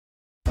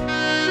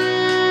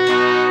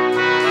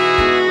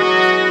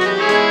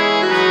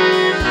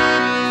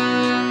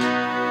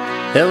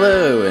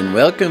Hello and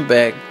welcome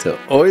back to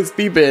Always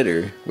Be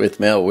Better with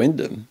Mel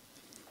Wyndham.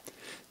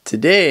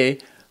 Today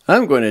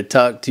I'm going to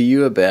talk to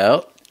you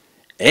about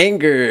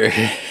anger.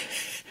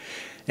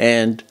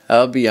 And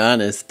I'll be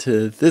honest,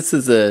 this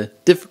is a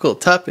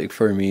difficult topic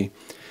for me.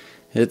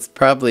 It's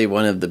probably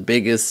one of the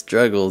biggest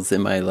struggles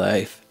in my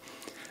life.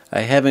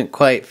 I haven't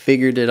quite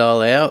figured it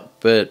all out,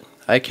 but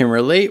I can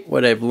relate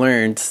what I've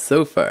learned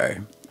so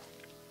far.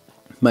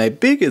 My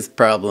biggest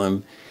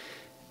problem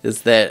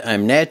is that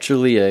I'm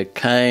naturally a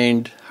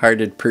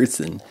kind-hearted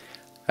person.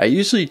 I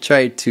usually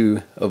try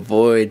to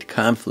avoid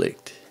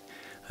conflict.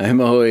 I'm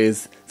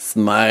always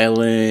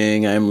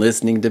smiling, I'm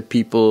listening to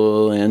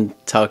people and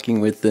talking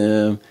with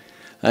them.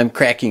 I'm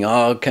cracking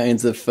all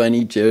kinds of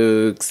funny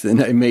jokes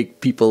and I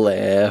make people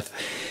laugh.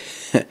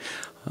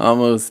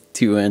 Almost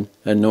to an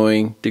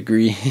annoying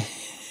degree.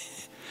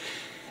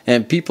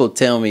 And people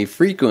tell me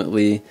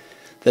frequently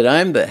that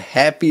I'm the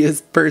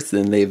happiest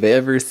person they've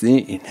ever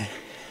seen.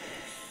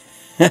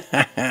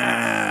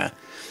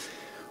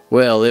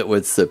 Well, it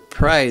would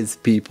surprise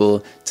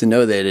people to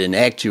know that in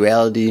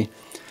actuality,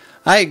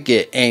 I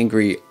get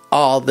angry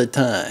all the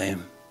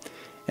time.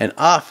 And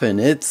often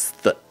it's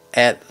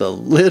at the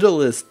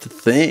littlest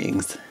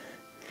things.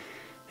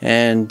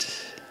 And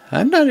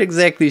I'm not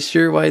exactly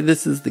sure why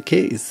this is the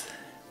case.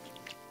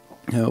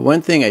 Now,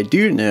 one thing I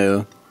do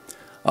know,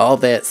 all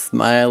that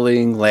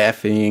smiling,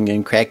 laughing,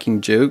 and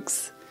cracking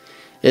jokes,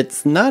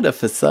 it's not a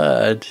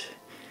facade.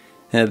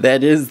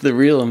 That is the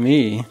real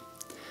me.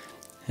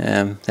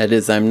 That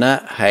is, I'm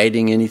not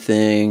hiding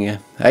anything.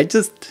 I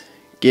just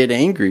get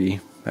angry.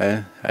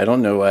 I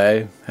don't know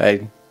why.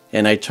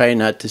 And I try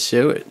not to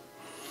show it.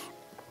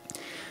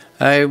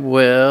 I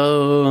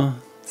will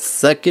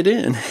suck it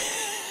in.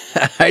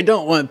 I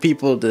don't want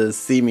people to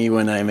see me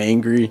when I'm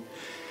angry.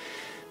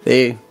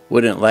 They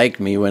wouldn't like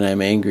me when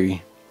I'm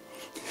angry.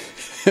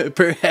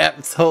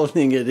 Perhaps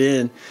holding it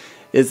in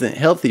isn't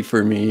healthy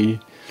for me.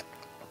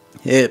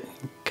 It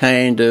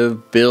kind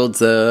of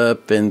builds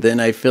up and then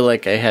I feel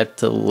like I have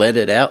to let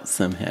it out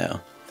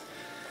somehow.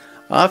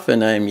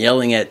 Often I'm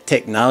yelling at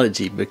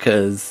technology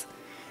because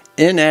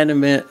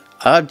inanimate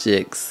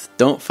objects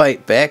don't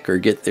fight back or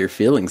get their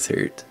feelings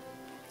hurt.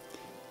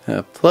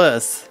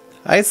 Plus,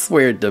 I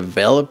swear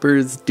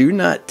developers do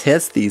not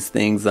test these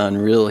things on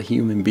real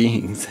human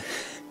beings.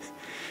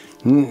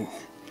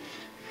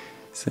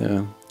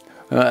 So,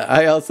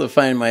 I also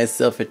find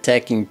myself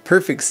attacking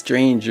perfect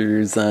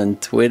strangers on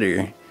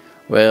Twitter.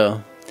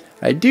 Well,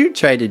 I do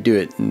try to do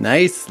it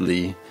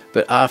nicely,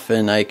 but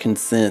often I can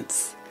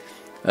sense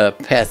a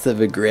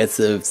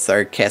passive-aggressive,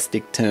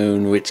 sarcastic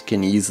tone which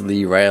can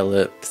easily rile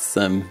up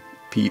some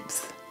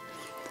peeps.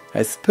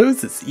 I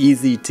suppose it's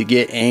easy to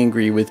get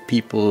angry with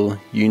people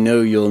you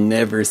know you'll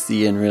never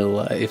see in real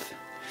life.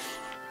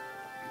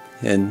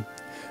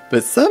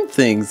 But some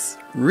things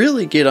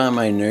really get on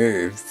my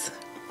nerves.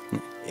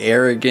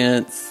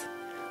 Arrogance,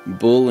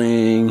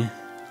 bullying,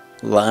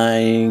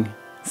 lying,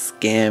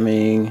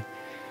 scamming,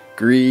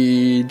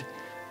 greed,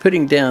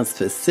 putting down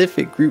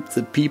specific groups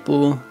of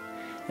people,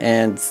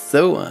 and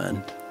so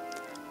on.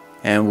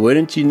 And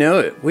wouldn't you know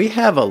it, we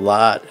have a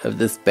lot of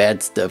this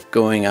bad stuff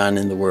going on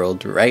in the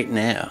world right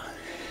now.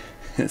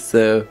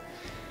 So,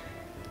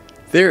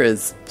 there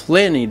is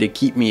plenty to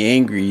keep me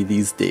angry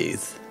these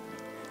days,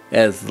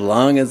 as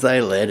long as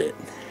I let it.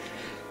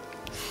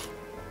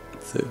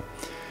 So,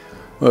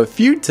 well, a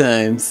few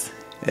times,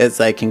 as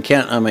I can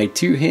count on my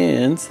two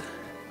hands,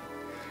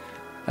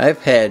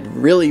 I've had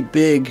really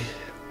big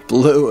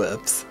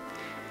blow-ups.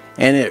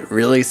 And it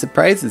really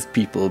surprises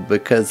people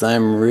because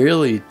I'm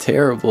really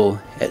terrible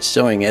at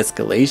showing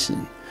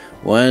escalation.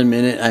 One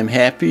minute I'm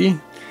happy,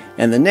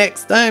 and the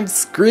next I'm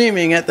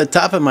screaming at the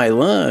top of my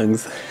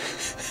lungs.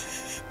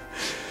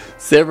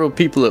 Several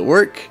people at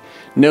work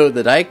know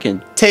that I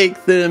can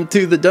take them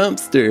to the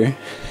dumpster.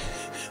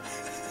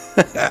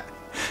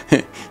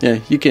 Yeah,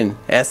 you can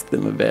ask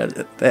them about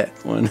that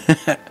one.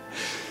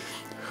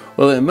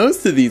 Well, in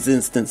most of these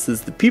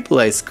instances, the people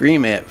I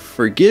scream at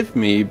forgive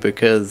me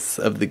because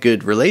of the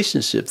good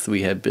relationships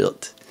we have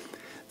built,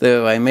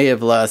 though I may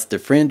have lost a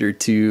friend or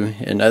two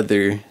in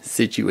other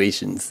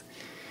situations.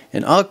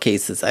 In all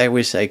cases, I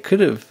wish I could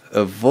have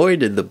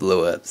avoided the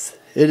blow-ups.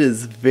 It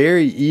is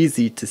very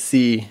easy to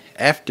see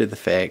after the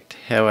fact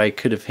how I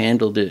could have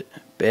handled it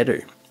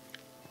better.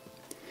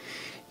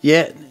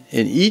 Yet,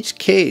 in each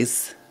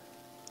case,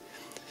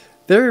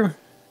 there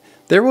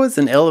was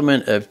an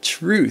element of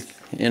truth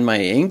in my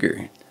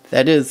anger.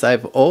 That is,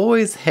 I've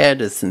always had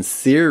a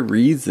sincere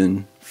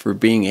reason for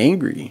being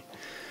angry.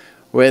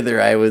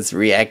 Whether I was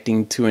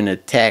reacting to an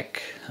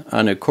attack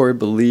on a core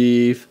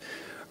belief,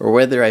 or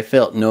whether I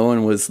felt no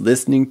one was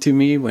listening to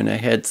me when I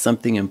had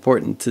something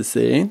important to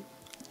say.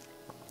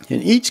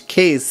 In each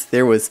case,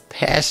 there was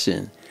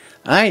passion.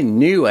 I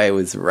knew I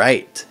was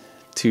right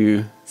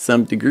to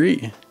some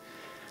degree.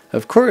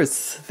 Of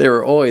course, there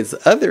were always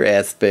other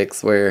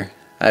aspects where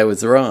I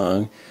was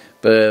wrong,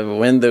 but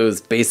when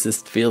those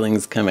basest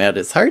feelings come out,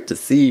 it's hard to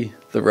see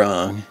the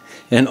wrong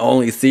and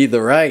only see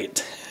the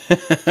right.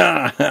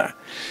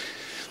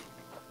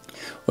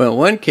 Well, in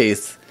one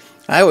case,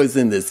 I was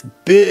in this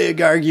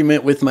big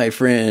argument with my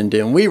friend,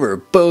 and we were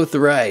both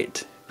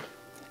right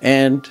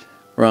and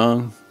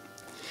wrong.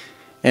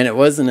 And it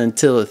wasn't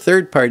until a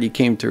third party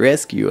came to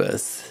rescue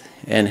us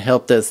and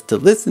helped us to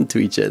listen to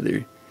each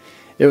other.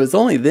 It was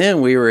only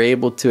then we were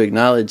able to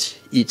acknowledge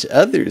each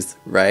other's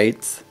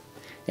rights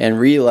and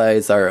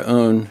realize our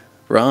own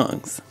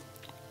wrongs.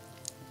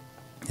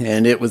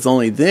 And it was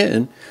only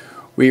then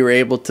we were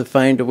able to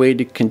find a way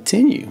to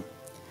continue.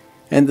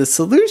 And the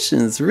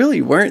solutions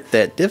really weren't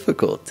that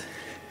difficult.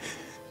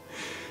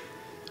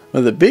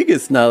 Well, the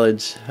biggest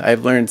knowledge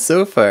I've learned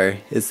so far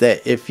is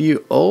that if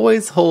you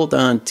always hold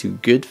on to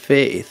good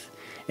faith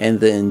and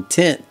the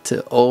intent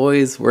to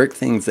always work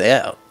things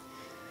out,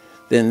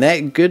 then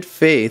that good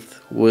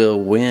faith will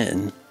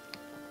win,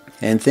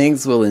 and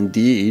things will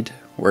indeed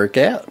work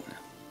out.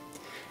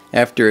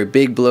 After a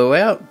big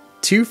blowout,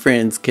 two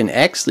friends can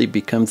actually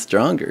become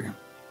stronger.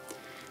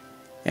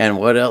 And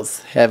what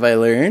else have I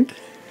learned?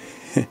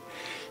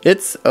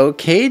 It's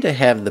okay to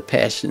have the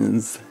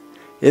passions.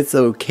 It's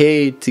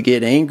okay to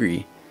get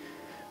angry,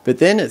 but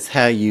then it's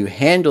how you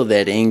handle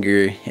that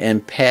anger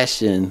and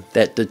passion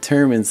that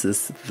determines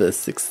the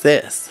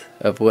success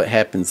of what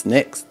happens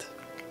next.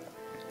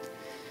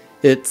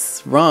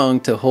 It's wrong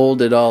to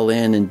hold it all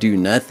in and do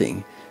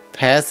nothing.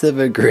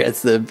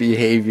 Passive-aggressive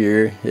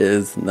behavior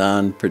is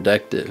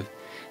non-productive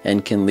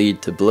and can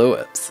lead to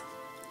blow-ups.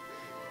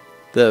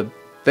 The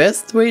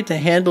best way to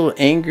handle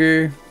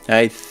anger,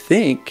 I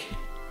think,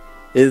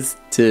 is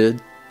to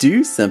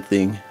do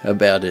something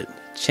about it.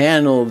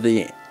 Channel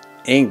the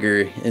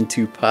anger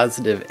into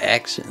positive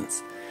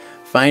actions.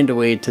 Find a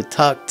way to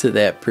talk to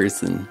that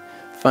person.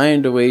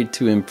 Find a way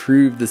to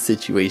improve the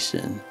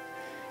situation.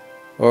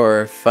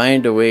 Or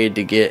find a way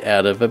to get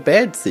out of a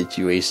bad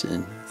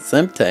situation.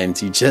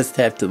 Sometimes you just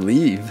have to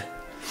leave.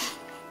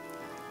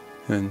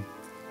 And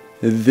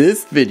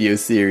this video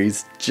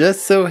series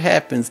just so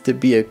happens to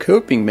be a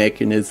coping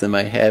mechanism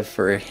I have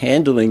for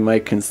handling my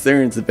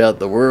concerns about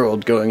the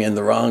world going in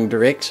the wrong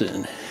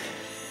direction.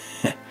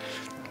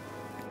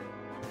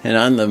 And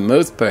on the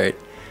most part,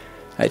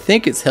 I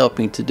think it's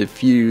helping to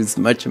diffuse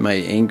much of my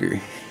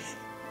anger.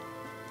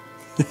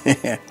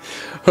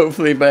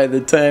 Hopefully by the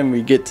time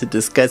we get to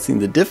discussing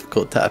the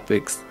difficult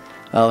topics,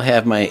 I'll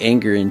have my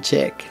anger in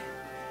check.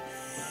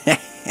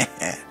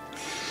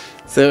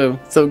 So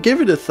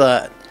give it a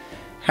thought.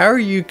 How are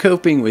you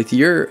coping with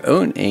your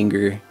own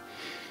anger?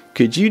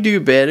 Could you do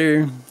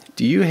better?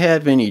 Do you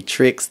have any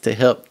tricks to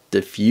help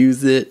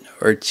diffuse it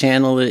or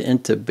channel it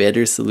into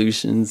better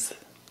solutions?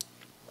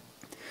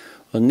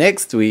 Well,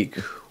 next week,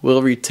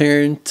 we'll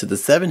return to the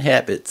 7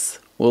 habits.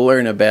 We'll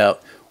learn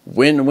about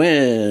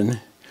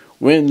win-win,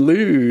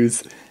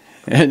 win-lose,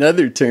 and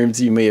other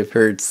terms you may have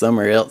heard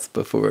somewhere else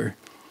before.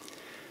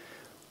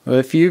 Well,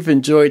 if you've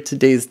enjoyed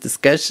today's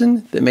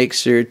discussion, then make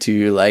sure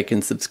to like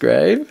and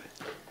subscribe.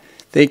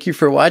 Thank you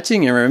for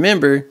watching, and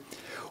remember,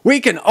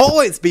 we can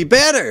always be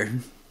better!